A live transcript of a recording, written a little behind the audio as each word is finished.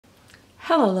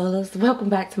Hello Lolas, welcome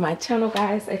back to my channel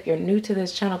guys. If you're new to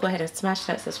this channel, go ahead and smash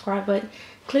that subscribe button.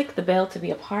 Click the bell to be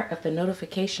a part of the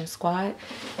notification squad.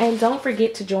 And don't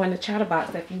forget to join the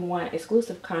Chatterbox if you want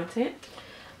exclusive content.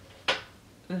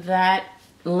 That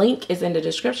link is in the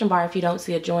description bar if you don't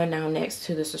see a join now next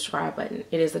to the subscribe button.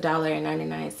 It is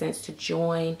 $1.99 to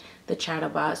join the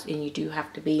Chatterbox, and you do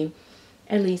have to be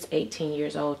at least 18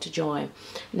 years old to join.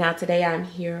 Now today I'm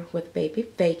here with baby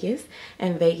Vegas,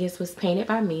 and Vegas was painted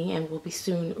by me and will be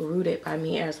soon rooted by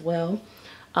me as well.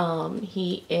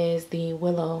 He is the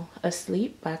Willow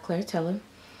Asleep by Claire Teller.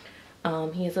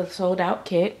 He is a sold out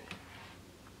kit.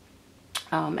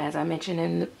 As I mentioned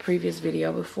in the previous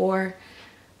video before,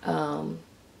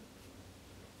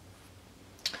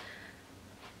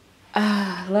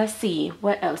 let's see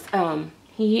what else.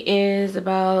 He is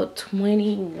about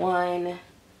 21,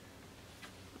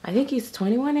 I think he's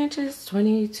 21 inches,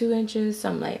 22 inches,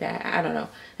 something like that. I don't know.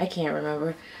 I can't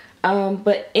remember.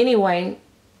 But anyway,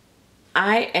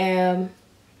 I am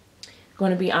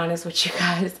going to be honest with you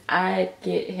guys. I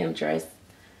get him dressed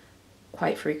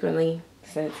quite frequently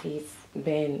since he's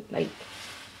been like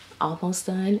almost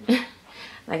done.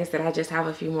 Like I said, I just have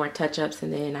a few more touch-ups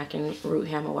and then I can root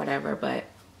him or whatever. But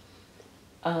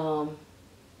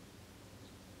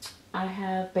I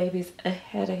have babies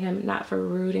ahead of him, not for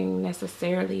rooting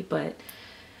necessarily, but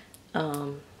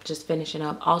just finishing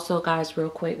up. Also guys, real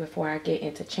quick before I get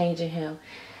into changing him,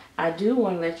 I do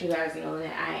want to let you guys know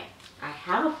that I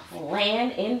have a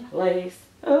plan in place.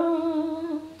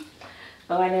 Oh,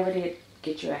 I never did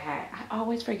get you a hat. I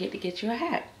always forget to get you a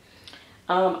hat.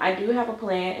 I do have a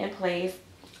plan in place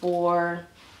for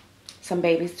some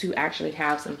babies to actually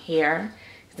have some hair,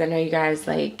 because I know you guys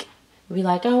be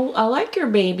like, oh, I like your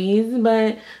babies,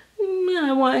 but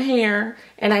I want hair.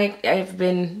 And I've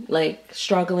been like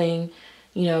struggling,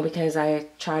 you know, because I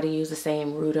try to use the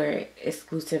same rooter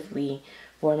exclusively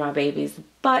for my babies,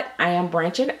 but I am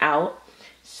branching out,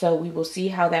 so we will see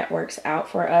how that works out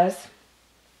for us.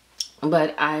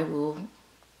 But I will,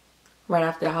 right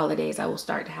after the holidays, I will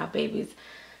start to have babies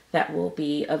that will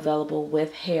be available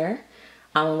with hair.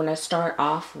 I'm going to start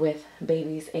off with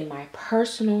babies in my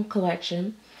personal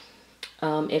collection.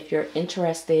 If you're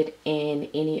interested in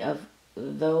any of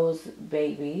those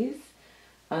babies,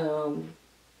 it'll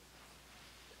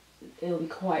be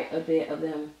quite a bit of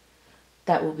them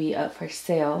that will be up for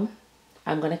sale.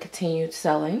 I'm going to continue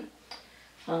selling,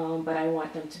 but I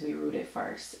want them to be rooted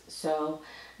first. So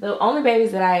the only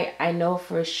babies that I know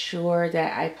for sure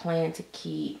that I plan to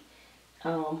keep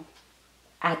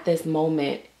at this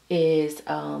moment is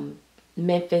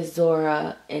Memphis,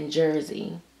 Zora, and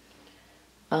Jersey.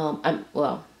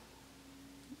 Well,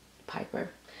 Piper.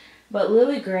 But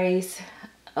Lily Grace,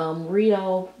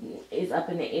 Rio is up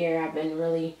in the air.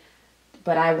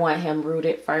 But I want him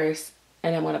rooted first,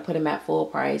 and I'm going to put him at full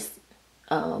price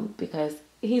because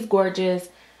he's gorgeous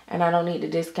and I don't need to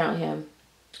discount him.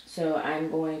 So I'm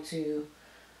going to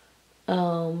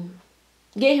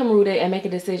get him rooted and make a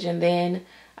decision. Then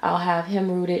I'll have him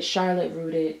rooted, Charlotte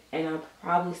rooted, and I'll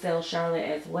probably sell Charlotte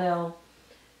as well,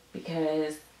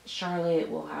 because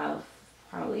Charlotte will have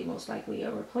probably most likely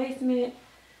a replacement.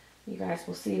 You guys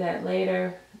will see that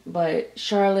later. But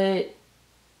Charlotte,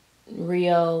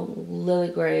 Rio, Lily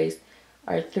Grace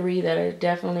are three that are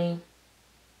definitely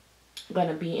going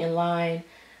to be in line.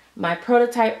 My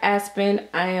prototype Aspen,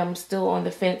 I am still on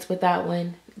the fence with that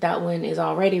one. That one is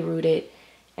already rooted,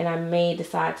 and I may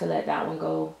decide to let that one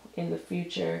go in the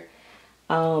future.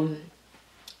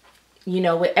 You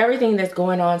know, with everything that's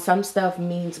going on, some stuff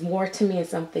means more to me and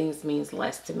some things means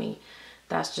less to me.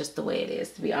 That's just the way it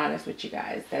is, to be honest with you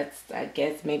guys. I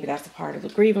guess maybe that's a part of the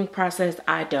grieving process.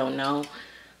 I don't know.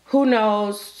 Who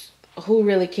knows? Who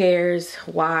really cares?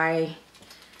 Why?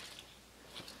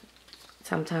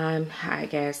 Sometime, I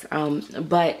guess.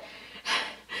 But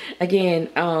again,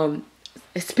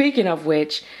 speaking of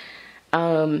which,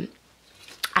 I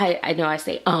know I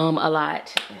say a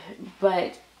lot,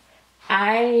 but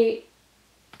I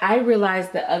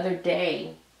realized the other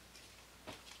day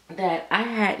that I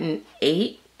hadn't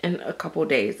ate in a couple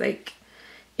days. I've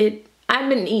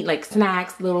been eating like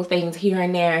snacks, little things here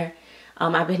and there.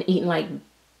 I've been eating like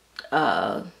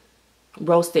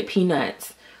roasted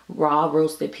peanuts, raw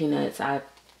roasted peanuts.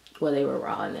 Well, they were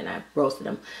raw and then I roasted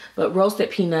them, but roasted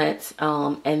peanuts.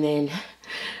 And then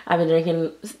I've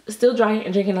been still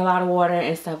drinking a lot of water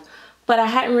and stuff. But I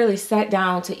hadn't really sat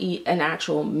down to eat an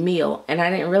actual meal, and I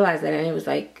didn't realize that. And it was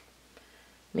like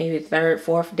maybe the third,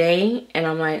 fourth day, and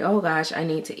I'm like, oh gosh, I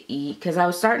need to eat, because I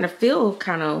was starting to feel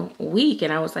kind of weak,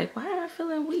 and I was like, why am I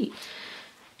feeling weak?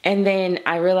 And then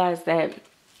I realized that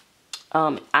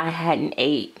I hadn't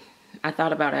ate I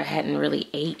thought about it, I hadn't really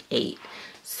ate.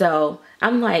 So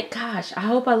I'm like, gosh, I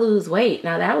hope I lose weight.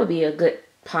 Now that would be a good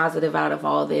positive out of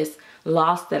all this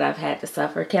loss that I've had to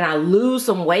suffer. Can I lose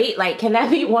some weight? Like, can that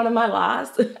be one of my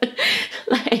loss?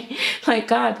 like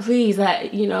God, please,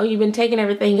 you know, you've been taking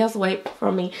everything else away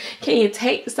from me. Can you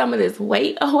take some of this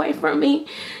weight away from me?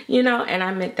 You know, and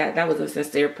I meant that was a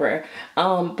sincere prayer.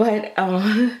 But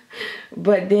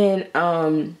then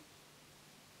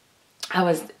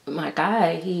my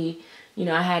guy, you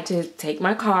know, I had to take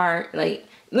my car. Like,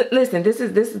 listen, this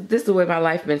is the way my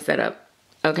life been set up.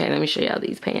 Okay, let me show y'all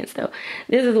these pants though.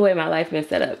 This is the way my life been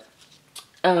set up.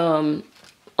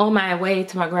 On my way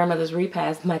to my grandmother's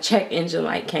repast, my check engine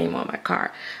light came on my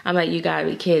car. I'm like, you gotta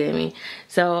be kidding me.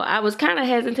 So I was kind of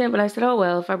hesitant, but I said, oh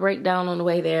well, if I break down on the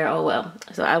way there, oh well.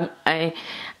 So I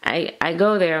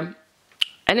go there,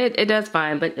 and it does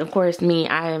fine. But of course,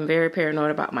 I am very paranoid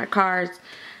about my cars.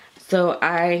 So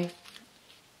I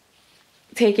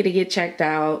take it to get checked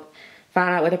out.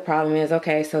 Find out what the problem is.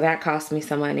 Okay, so that cost me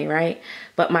some money, right?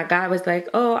 But my guy was like,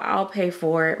 oh, I'll pay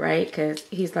for it, right? Because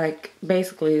he's like,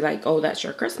 basically like, oh, that's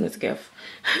your Christmas gift.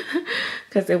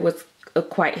 Because it was a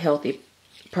quite healthy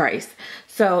price.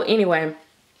 So anyway,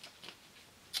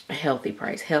 a healthy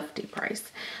price.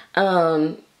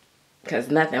 Because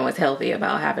nothing was healthy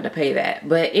about having to pay that.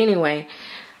 But anyway,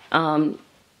 let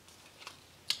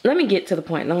me get to the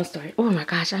point. Long story. Oh my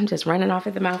gosh, I'm just running off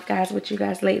at the mouth, guys, with you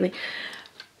guys lately.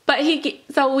 But he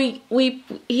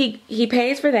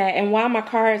pays for that, and while my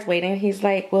car is waiting, he's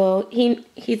like, well,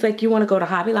 he's like, you want to go to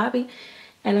Hobby Lobby?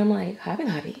 And I'm like, Hobby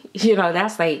Lobby? You know,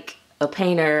 that's like a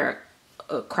painter,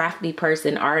 a crafty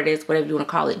person, artist, whatever you want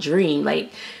to call it, dream.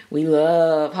 Like, we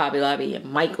love Hobby Lobby and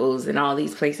Michael's and all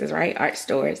these places, right? Art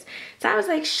stores. So I was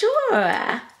like,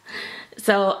 sure.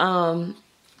 So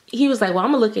he was like, well,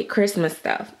 I'm gonna look at Christmas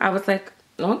stuff. I was like,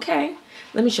 okay,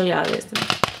 let me show y'all this.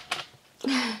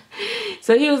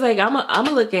 So he was like, I'm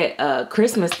gonna look at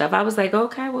Christmas stuff. I was like,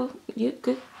 okay, well, you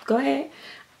could go ahead.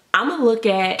 I was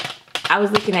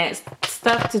looking at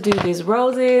stuff to do these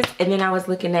roses, and then I was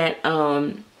looking at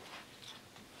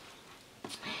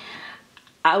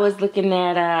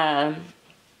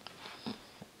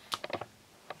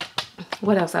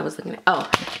what else I was looking at? Oh,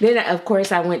 then of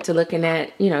course I went to looking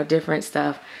at, you know, different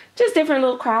stuff, just different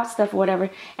little craft stuff or whatever.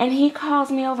 And he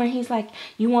calls me over and he's like,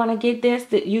 you want to get this,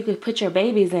 that you could put your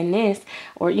babies in this,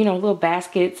 or, you know, little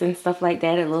baskets and stuff like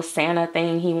that. A little Santa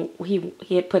thing he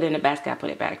had put in the basket. I put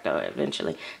it back though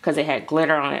eventually because it had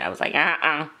glitter on it. I was like,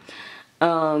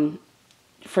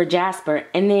 for Jasper.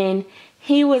 And then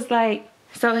he was like,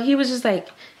 so he was just like,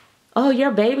 oh, your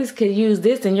babies could use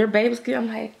this and your babies could. I'm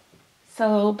like,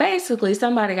 so basically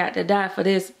somebody got to die for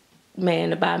this man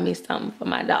to buy me something for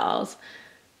my dolls.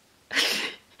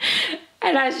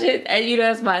 And you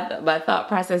know, that's my thought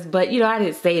process. But, you know, I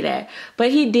didn't say that.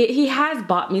 But he has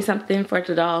bought me something for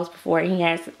the dolls before. And he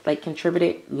has, like,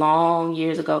 contributed long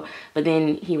years ago. But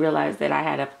then he realized that I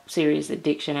had a serious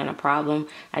addiction and a problem.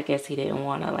 I guess he didn't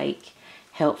want to, like,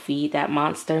 help feed that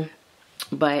monster.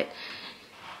 But,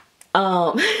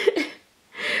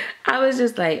 I was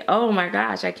just like, oh my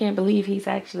gosh, I can't believe he's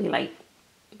actually like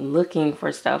looking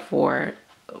for stuff for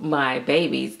my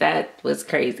babies. That was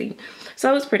crazy. So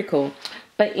it was pretty cool.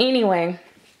 But anyway,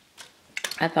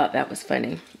 I thought that was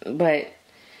funny. But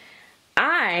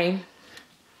I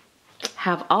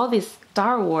have all this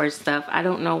Star Wars stuff. I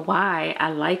don't know why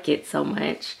I like it so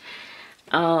much.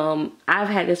 I've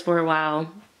had this for a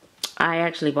while. I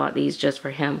actually bought these just for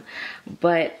him.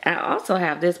 But I also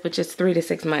have this, which is 3 to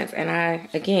 6 months. And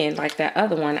again, like that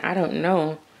other one, I don't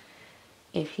know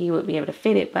if he would be able to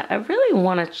fit it. But I really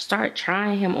want to start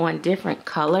trying him on different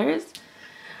colors.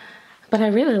 But I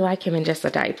really like him in just a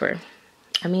diaper.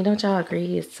 I mean, don't y'all agree?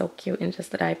 He's so cute in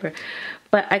just a diaper.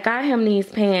 But I got him these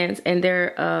pants, and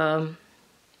they're the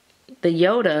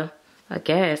Yoda, I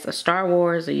guess. A Star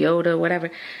Wars, a Yoda,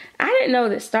 whatever. I didn't know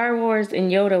that Star Wars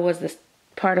and Yoda was the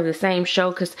part of the same show,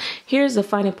 because here's the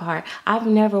funny part. I've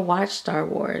never watched Star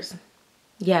Wars.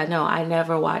 Yeah, no, I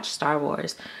never watched Star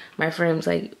Wars. My friend's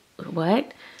like,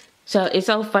 what? So it's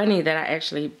so funny that I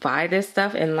actually buy this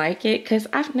stuff and like it, because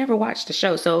I've never watched the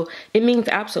show. So it means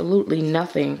absolutely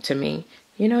nothing to me.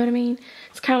 You know what I mean?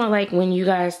 It's kind of like when you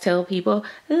guys tell people,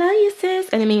 love you, sis,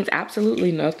 and it means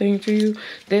absolutely nothing to you.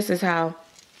 This is how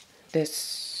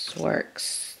this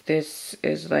works. This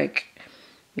is like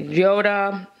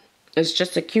Yoda. It's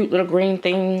just a cute little green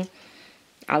thing.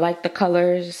 I like the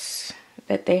colors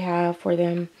that they have for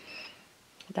them.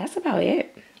 That's about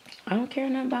it. I don't care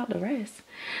nothing about the rest.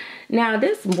 Now,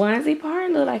 this onesie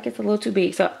part look like it's a little too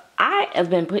big. So I have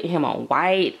been putting him on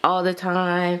white all the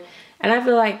time. And I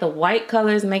feel like the white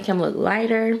colors make him look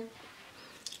lighter.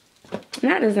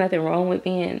 Not there's nothing wrong with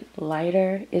being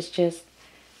lighter. It's just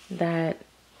that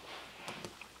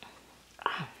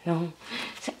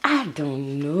I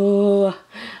don't know.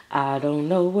 I don't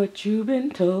know what you've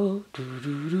been told.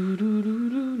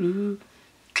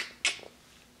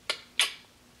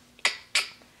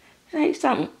 Say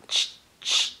something.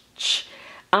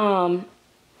 I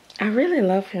really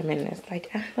love him in this.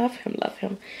 Like, I love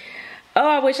him. Oh,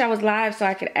 I wish I was live so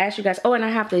I could ask you guys. Oh, and I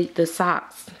have the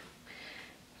socks.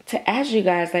 To ask you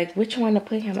guys, like, which one to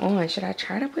put him on. Should I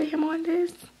try to put him on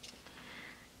this?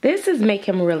 This is make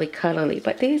him really cuddly,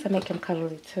 but these will make him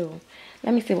cuddly too.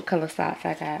 Let me see what color socks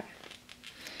I got.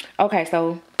 Okay,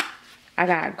 so I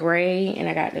got gray and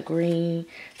I got the green.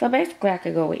 So basically I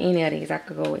could go with any of these. I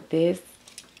could go with this.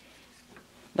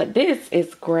 But this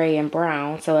is gray and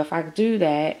brown. So if I do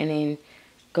that and then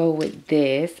go with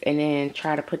this and then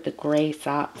try to put the gray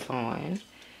socks on,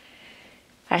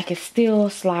 I can still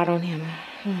slide on him.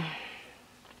 All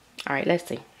right, let's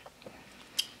see.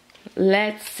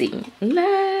 Let's chill.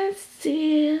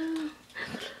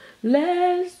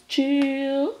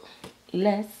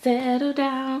 Let's settle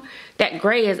down. That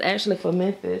gray is actually for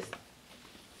Memphis.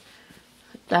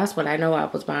 That's what I know I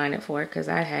was buying it for, because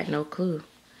I had no clue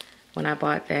when I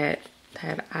bought that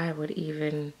I would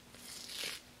even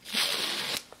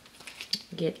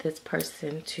get this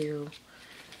person to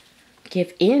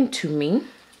give in to me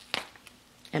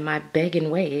and my begging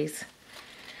ways.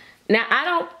 Now, I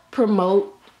don't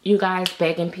promote you guys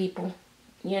begging people.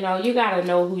 You know, you gotta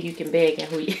know who you can beg and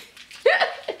who you...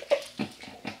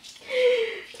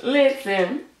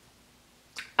 Listen,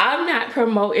 I'm not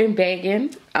promoting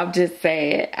begging. I'm just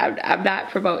saying, I'm not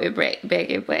promoting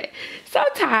begging, but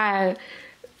sometimes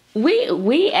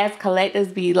we as collectors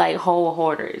be like whole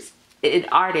hoarders,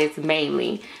 artists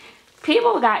mainly.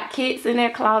 People got kits in their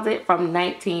closet from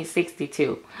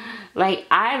 1962. Like,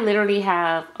 I literally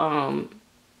have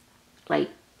like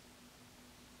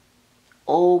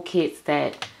old kits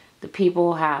that the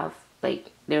people have,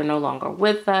 like, they're no longer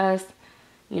with us,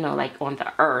 you know, like on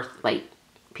the earth. Like,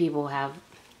 people have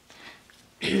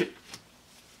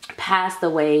passed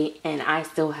away, and I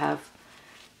still have,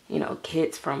 you know,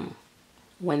 kits from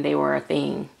when they were a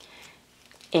thing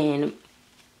in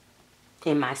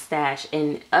my stash.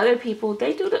 And other people,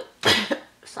 they do the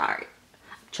sorry,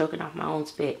 I'm choking off my own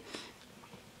spit.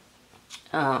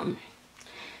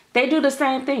 They do the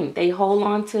same thing. They hold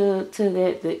on to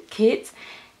the kits,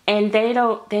 and they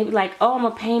be like, oh, I'm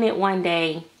gonna paint it one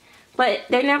day, but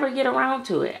they never get around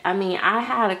to it. I mean, I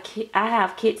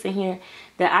have kits in here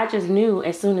that I just knew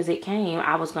as soon as it came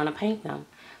I was gonna paint them,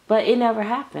 but it never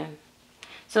happened.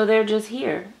 So they're just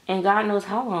here, and God knows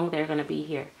how long they're gonna be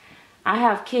here. I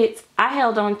have kits. I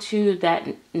held on to that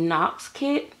Knox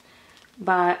kit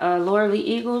by Laura Lee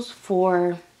Eagles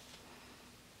for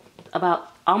about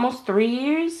almost 3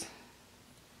 years,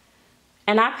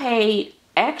 and I paid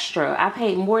extra. I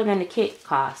paid more than the kit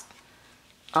cost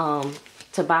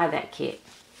to buy that kit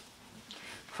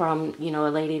from, you know, a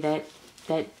lady that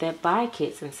buy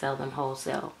kits and sell them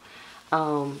wholesale.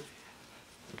 And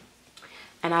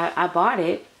I bought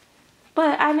it,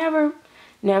 but I never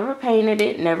painted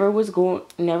it. Never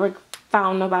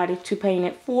found nobody to paint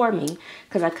it for me,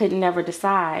 because I could never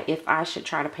decide if I should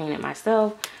try to paint it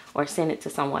myself or send it to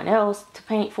someone else to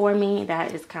paint for me.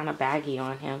 That is kind of baggy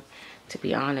on him, to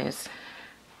be honest.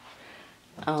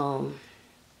 But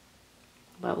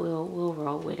we'll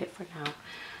roll with it for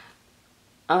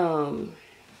now.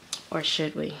 Or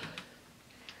should we?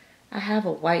 I have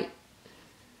a white.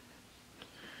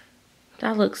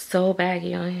 That looks so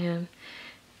baggy on him.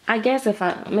 I guess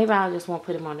maybe I just won't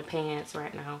put him on the pants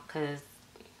right now, because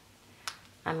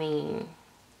I mean,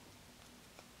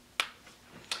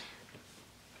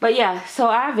 but yeah, so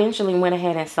I eventually went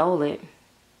ahead and sold it.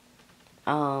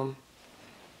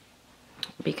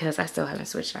 Because I still haven't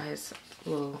switched out his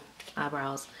little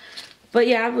eyebrows. But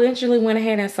yeah, I eventually went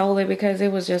ahead and sold it because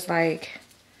it was just like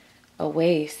a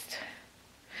waste.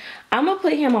 I'm gonna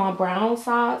put him on brown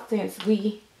socks since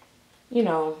we, you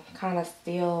know, kind of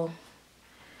still.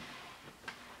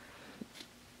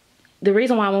 The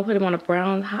reason why I'm gonna put him on a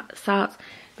brown socks,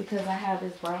 because I have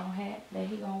this brown hat that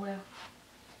he gonna wear.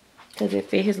 Because it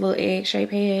fit his little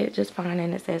egg-shaped head just fine,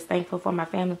 and it says thankful for my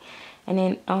family. And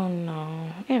then, oh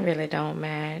no, it really don't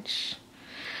match.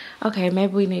 Okay,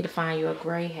 maybe we need to find you a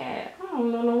gray hat. I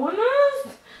don't know what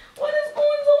else. What is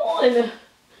going on?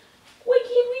 Where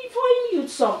can we find you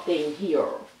something here?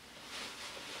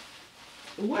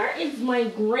 Where is my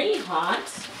gray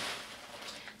hat?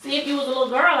 See, if you was a little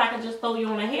girl, I could just throw you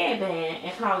on a headband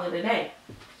and call it a day.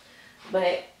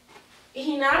 But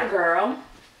he not a girl,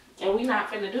 and we not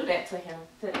finna do that to him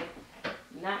today.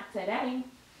 Not today.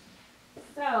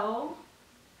 So,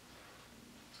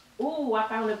 ooh, I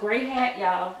found a gray hat,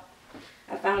 y'all.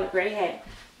 I found a gray hat.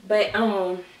 But,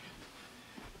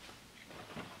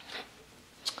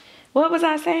 what was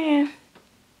I saying?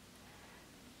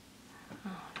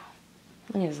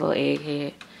 Look at his little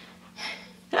egghead.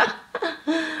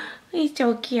 He's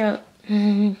so cute.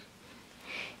 I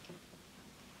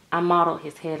modeled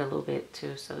his head a little bit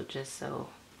too, so just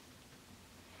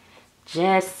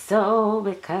so,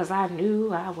 because I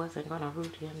knew I wasn't gonna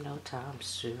root him no time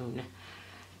soon.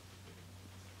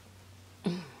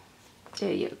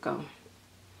 There you go.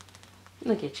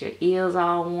 Look at your ears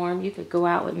all warm. You could go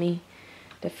out with me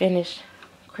to finish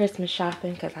Christmas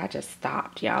shopping, because I just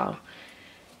stopped, y'all.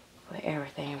 With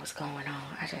everything was going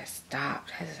on, I just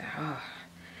stopped. I just, oh,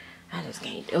 I just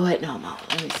can't do it no more.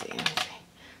 Let me see.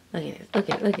 Let me see. Look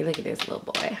at this. Look at this little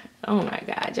boy. Oh my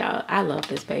God, y'all. I love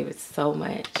this baby so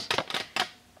much.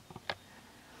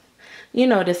 You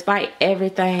know, despite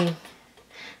everything,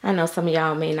 I know some of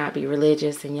y'all may not be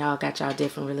religious and y'all got y'all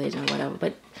different religion or whatever,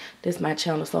 but this is my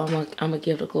channel, so I'm gonna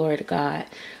give the glory to God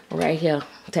right here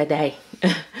today.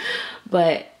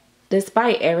 But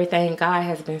despite everything, God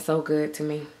has been so good to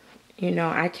me. You know,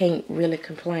 I can't really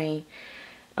complain.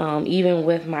 Even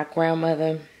with my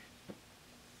grandmother,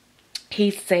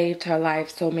 He saved her life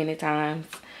so many times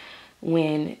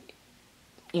when,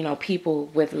 you know, people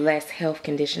with less health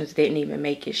conditions didn't even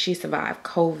make it. She survived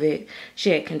COVID. She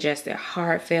had congestive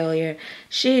heart failure.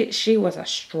 She was a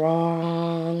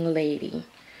strong lady.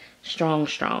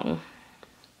 Strong.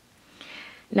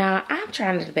 Now, I'm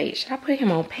trying to debate. Should I put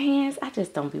him on pants? I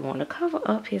just don't be wanting to cover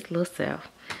up his little self.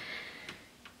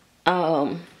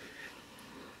 And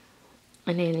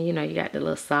then, you know, you got the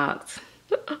little socks.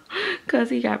 Because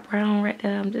he got brown right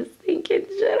there. I'm just thinking,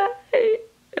 should I be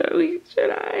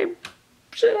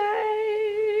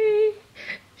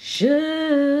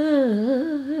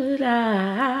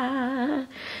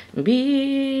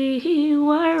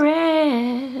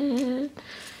worried?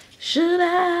 Should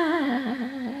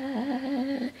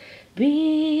I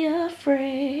be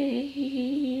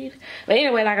afraid? But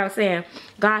anyway, like I was saying,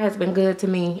 God has been good to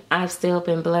me. I've still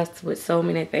been blessed with so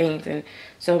many things and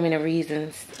so many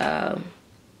reasons to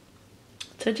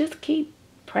just keep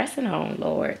pressing on,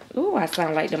 Lord. Ooh, I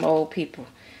sound like them old people.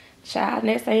 Child,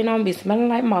 next thing you know, I'm be smelling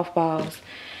like mothballs.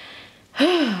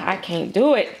 I can't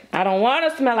do it. I don't want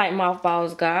to smell like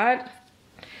mothballs, God.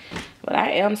 But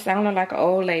I am sounding like an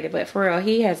old lady. But for real,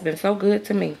 He has been so good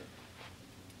to me.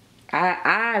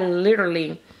 I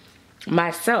literally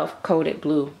myself coded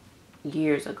blue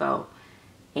years ago,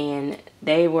 and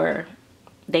they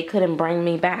couldn't bring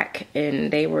me back,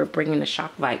 and they were bringing the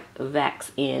shock vax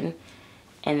in,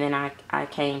 and then I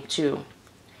came to,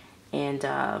 and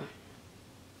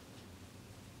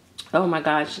oh my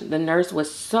gosh, the nurse was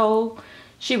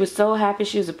she was so happy.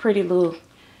 She was a pretty little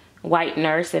white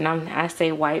nurse, and I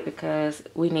say white because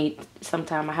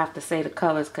sometimes I have to say the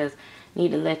colors, because I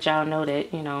need to let y'all know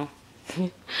that, you know,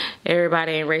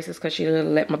 everybody ain't racist, because she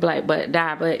didn't let my black butt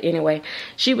die. But anyway,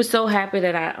 she was so happy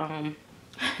that I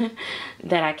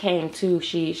that I came to.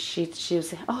 She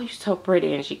was, oh, you're so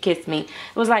pretty, and she kissed me.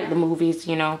 It was like the movies,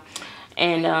 you know.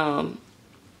 And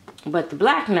but the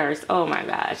black nurse, oh my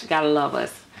gosh, gotta love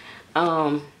us.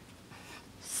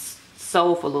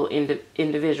 Soulful little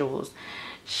individuals.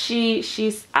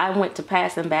 I went to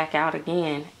pass him back out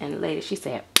again, and the lady, she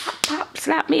said, pop, pop,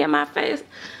 slap me in my face.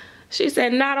 She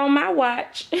said, not on my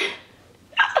watch.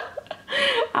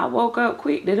 I woke up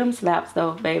quick to them slaps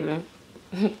though, baby.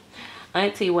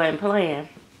 Auntie wasn't playing.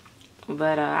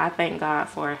 But I thank God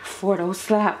for those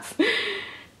slaps.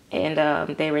 And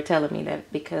they were telling me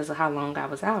that because of how long I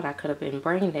was out, I could have been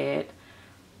brain dead.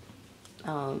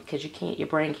 Because your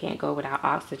brain can't go without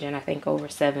oxygen, I think over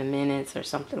 7 minutes or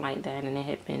something like that. And it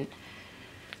had been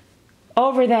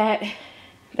over that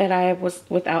I was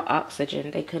without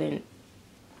oxygen. They couldn't,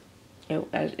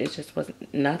 it just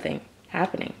wasn't nothing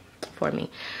happening for me.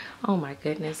 Oh my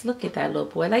goodness, look at that little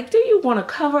boy. Like, do you want to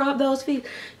cover up those feet?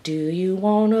 Do you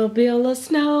want to build a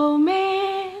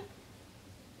snowman?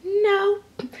 No.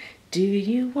 Do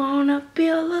you want to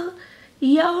build a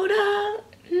Yoda?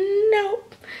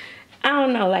 Nope. I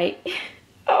don't know, like,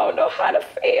 I don't know how to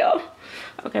feel.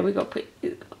 Okay, we're gonna put,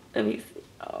 let me see.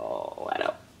 Oh, I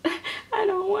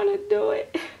don't want to do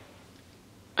it.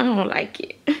 I don't like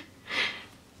it.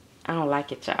 I don't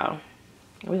like it, y'all.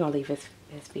 We're gonna leave his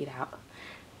feet out.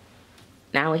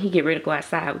 Now when he get ready to go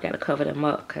outside, we gotta cover them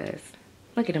up, because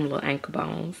look at them little ankle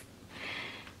bones.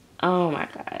 Oh my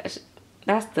gosh.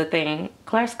 That's the thing.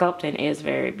 Clay sculpting is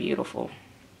very beautiful.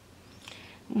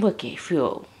 Look at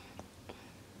you.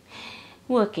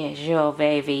 Look at your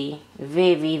baby.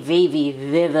 Vivi.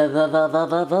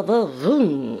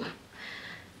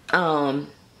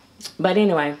 But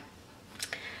anyway,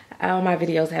 all my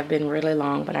videos have been really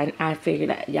long, but I figured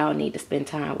that y'all need to spend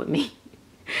time with me.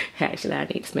 Actually, I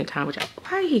need to spend time with y'all.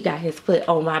 Why he got his foot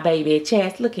on my baby's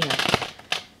chest? Look at him.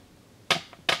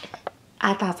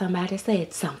 I thought somebody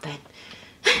said something.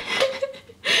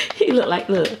 He looked like,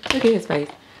 look at his face.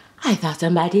 I thought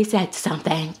somebody said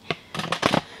something.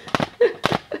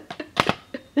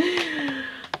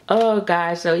 Oh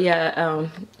gosh, so yeah,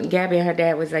 Gabby and her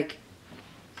dad was like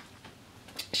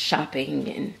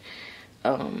shopping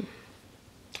and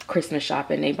Christmas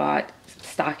shopping. They bought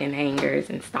stocking hangers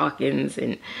and stockings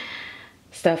and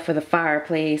stuff for the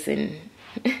fireplace, and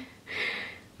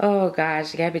oh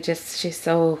gosh, Gabby she's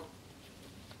so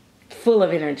full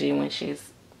of energy when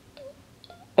she's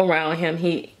around him.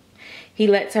 He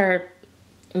lets her,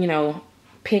 you know,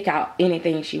 pick out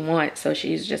anything she wants, so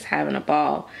she's just having a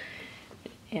ball.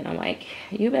 And I'm like,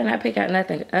 you better not pick out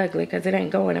nothing ugly, because it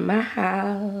ain't going in my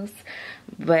house.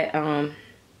 But oh,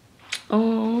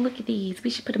 look at these. We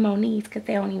should put them on these, because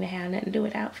they don't even have nothing to do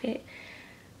with outfit.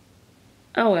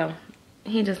 Oh well,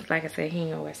 he just, like I said, he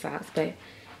ain't gonna wear socks. But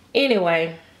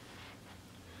anyway,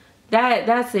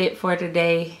 that's it for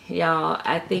today, y'all.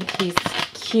 I think he's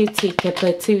cutie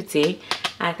patootie.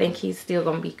 I think he's still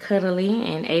gonna be cuddly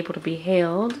and able to be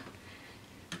held.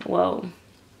 Whoa.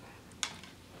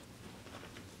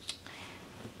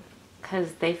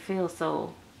 Because they feel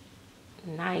so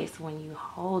nice when you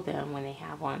hold them, when they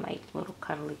have on like little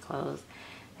cuddly clothes.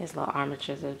 His little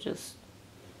armatures are just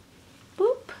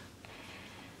boop.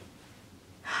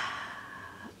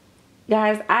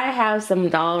 Guys, I have some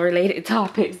doll related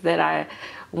topics that I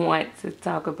want to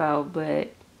talk about,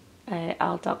 but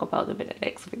I'll talk about them in the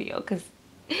next video, because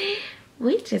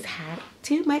we just had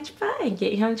too much fun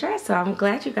getting him dressed. So I'm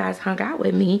glad you guys hung out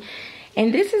with me.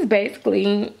 And this is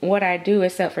basically what I do,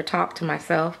 except for talk to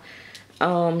myself.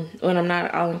 When I'm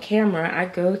not on camera, I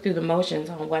go through the motions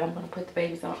on what I'm going to put the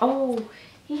babies on. Oh,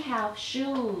 he have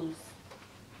shoes.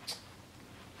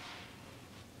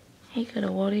 He could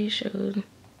have wore these shoes.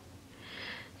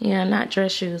 Yeah, not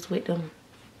dress shoes with them.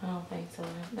 I don't think so.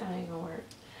 That ain't going to work.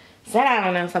 Sit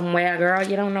down there somewhere, girl.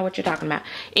 You don't know what you're talking about.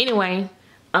 Anyway,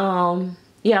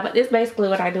 yeah, but this is basically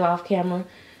what I do off camera.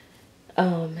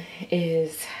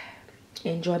 Is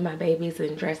enjoy my babies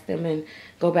and dress them and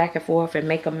go back and forth and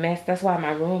make a mess. That's why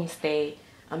my room stay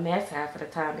a mess half of the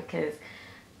time, because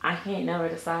I can't never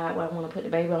decide what I want to put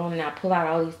the baby on, and I pull out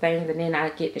all these things and then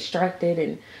I get distracted,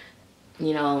 and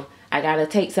you know, I gotta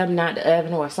take something out the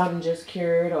oven, or something just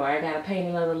cured, or I gotta paint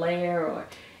another layer,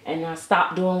 and I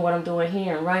stop doing what I'm doing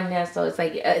here and run there. So it's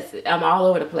like I'm all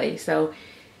over the place. So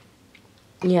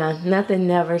yeah, nothing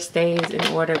never stays in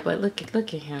order. But look at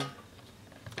him.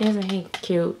 Isn't he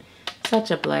cute?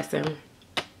 Such a blessing.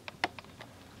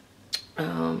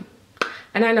 And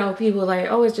I know people like,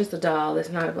 oh, it's just a doll. It's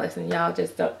not a blessing. Y'all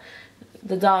just don't.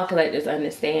 The doll collectors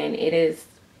understand. It is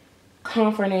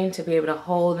comforting to be able to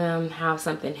hold them, have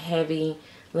something heavy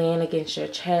laying against your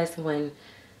chest when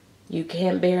you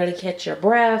can barely catch your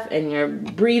breath and you're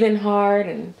breathing hard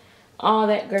and all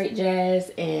that great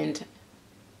jazz. And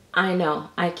I know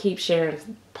I keep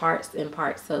sharing parts and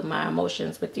parts of my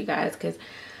emotions with you guys, because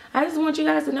I just want you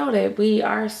guys to know that we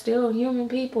are still human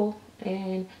people.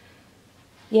 And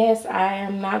yes, I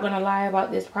am not going to lie about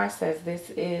this process. This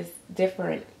is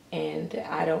different, and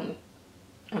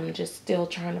I'm just still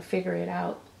trying to figure it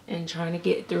out and trying to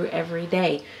get through every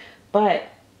day. But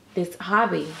this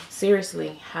hobby,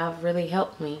 seriously, have really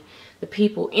helped me. The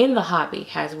people in the hobby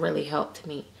has really helped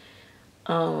me.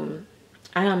 I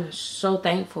am so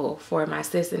thankful for my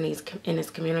sis in this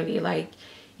community. Like,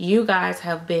 you guys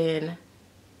have been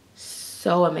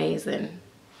so amazing.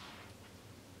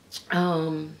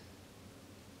 My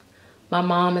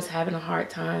mom is having a hard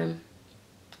time.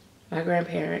 My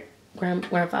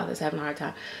grandfather's having a hard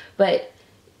time. But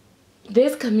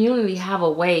this community have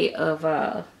a way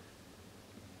of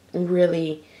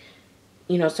really,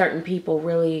 you know, certain people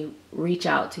really reach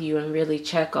out to you and really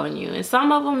check on you. And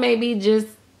some of them may be just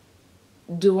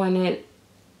doing it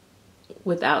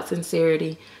without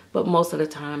sincerity, but most of the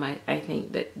time I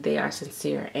think that they are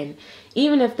sincere. And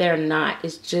even if they're not,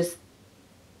 it's just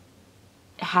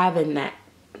having that,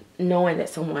 knowing that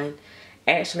someone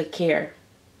actually care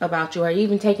about you, or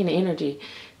even taking the energy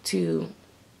to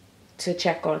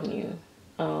check on you,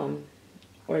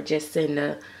 or just send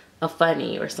a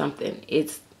funny or something.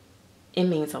 It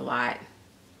means a lot.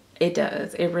 It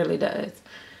does. It really does.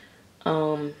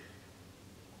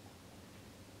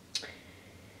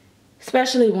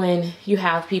 especially when you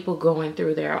have people going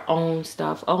through their own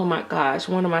stuff. Oh my gosh,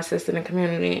 one of my sisters in the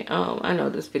community, I know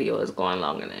this video is going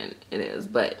longer than it is,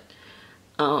 but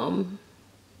Forever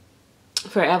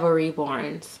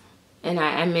Reborns, and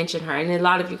I mentioned her, and a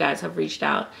lot of you guys have reached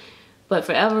out, but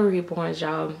Forever Reborns,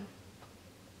 y'all,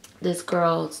 this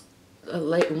girl's a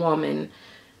late woman,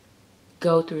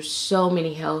 go through so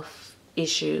many health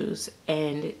issues,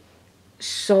 and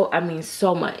so, I mean,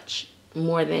 so much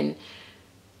more than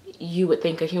you would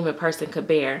think a human person could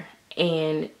bear.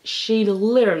 And she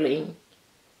literally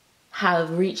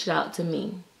have reached out to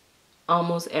me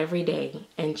almost every day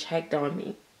and checked on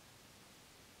me.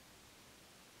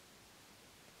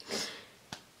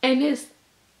 And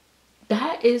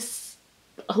that is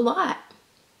a lot,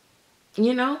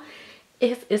 you know,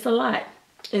 it's a lot.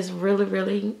 It's really,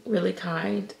 really, really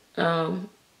kind. So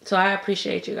I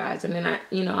appreciate you guys. And then I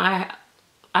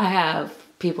have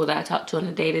people that I talk to on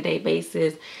a day-to-day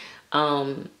basis.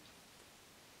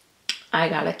 I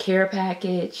got a care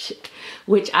package,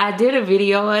 which I did a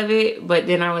video of it, but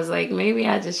then I was like, maybe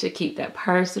I just should keep that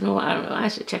personal. I don't know. I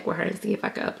should check with her and see if I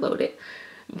could upload it.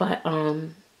 But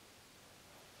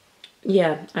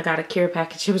yeah, I got a care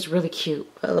package. It was really cute.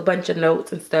 A bunch of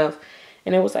notes and stuff.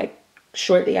 And it was like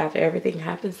shortly after everything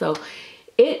happened. So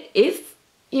it is,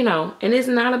 you know, and it's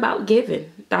not about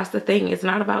giving. That's the thing. It's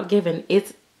not about giving.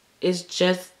 It's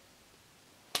just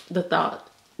the thought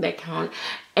that counts.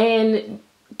 And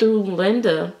through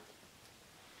Linda's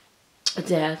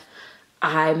death,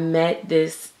 I met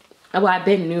this, well, I've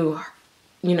been knew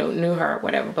her or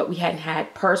whatever, but we hadn't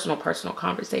had personal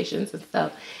conversations and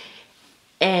stuff.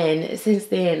 And since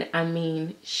then, I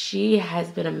mean, she has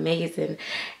been amazing.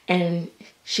 And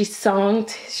she sung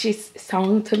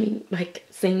to me, like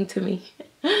sing to me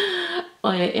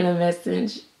in a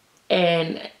message.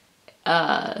 And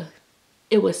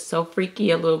it was so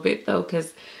freaky a little bit though,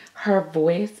 because her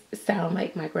voice sounded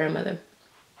like my grandmother.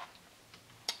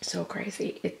 So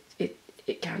crazy.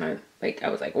 It kind of like, I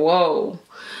was like, whoa.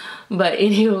 But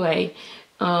anyway,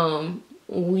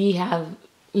 we have,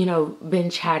 you know, been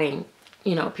chatting,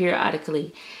 you know,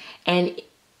 periodically. And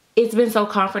it's been so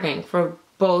comforting for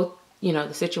both, you know,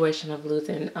 the situation of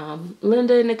losing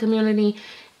Linda in the community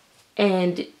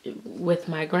and with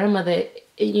my grandmother.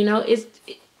 You know,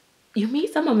 you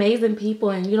meet some amazing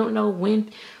people and you don't know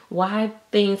why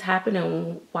things happen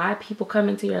and why people come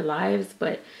into your lives.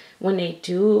 But when they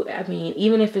do, I mean,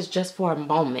 even if it's just for a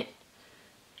moment,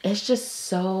 it's just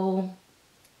so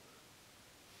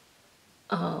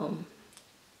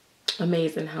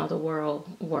amazing how the world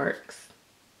works.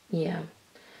 Yeah.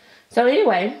 So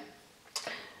anyway,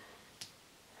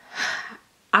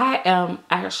 I am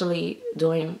actually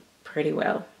doing pretty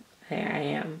well. I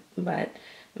am. But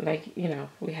like, you know,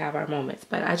 we have our moments.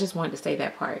 But I just wanted to say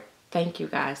that part. Thank you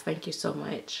guys. Thank you so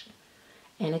much.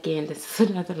 And again, this is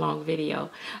another long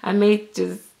video. I may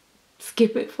just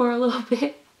skip it for a little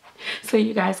bit so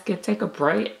you guys can take a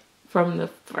break from the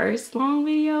first long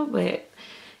video. But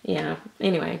yeah,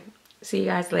 anyway, see you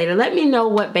guys later. Let me know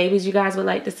what babies you guys would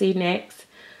like to see next,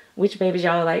 which babies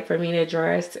y'all would like for me to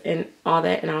address and all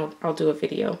that, and I'll do a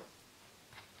video.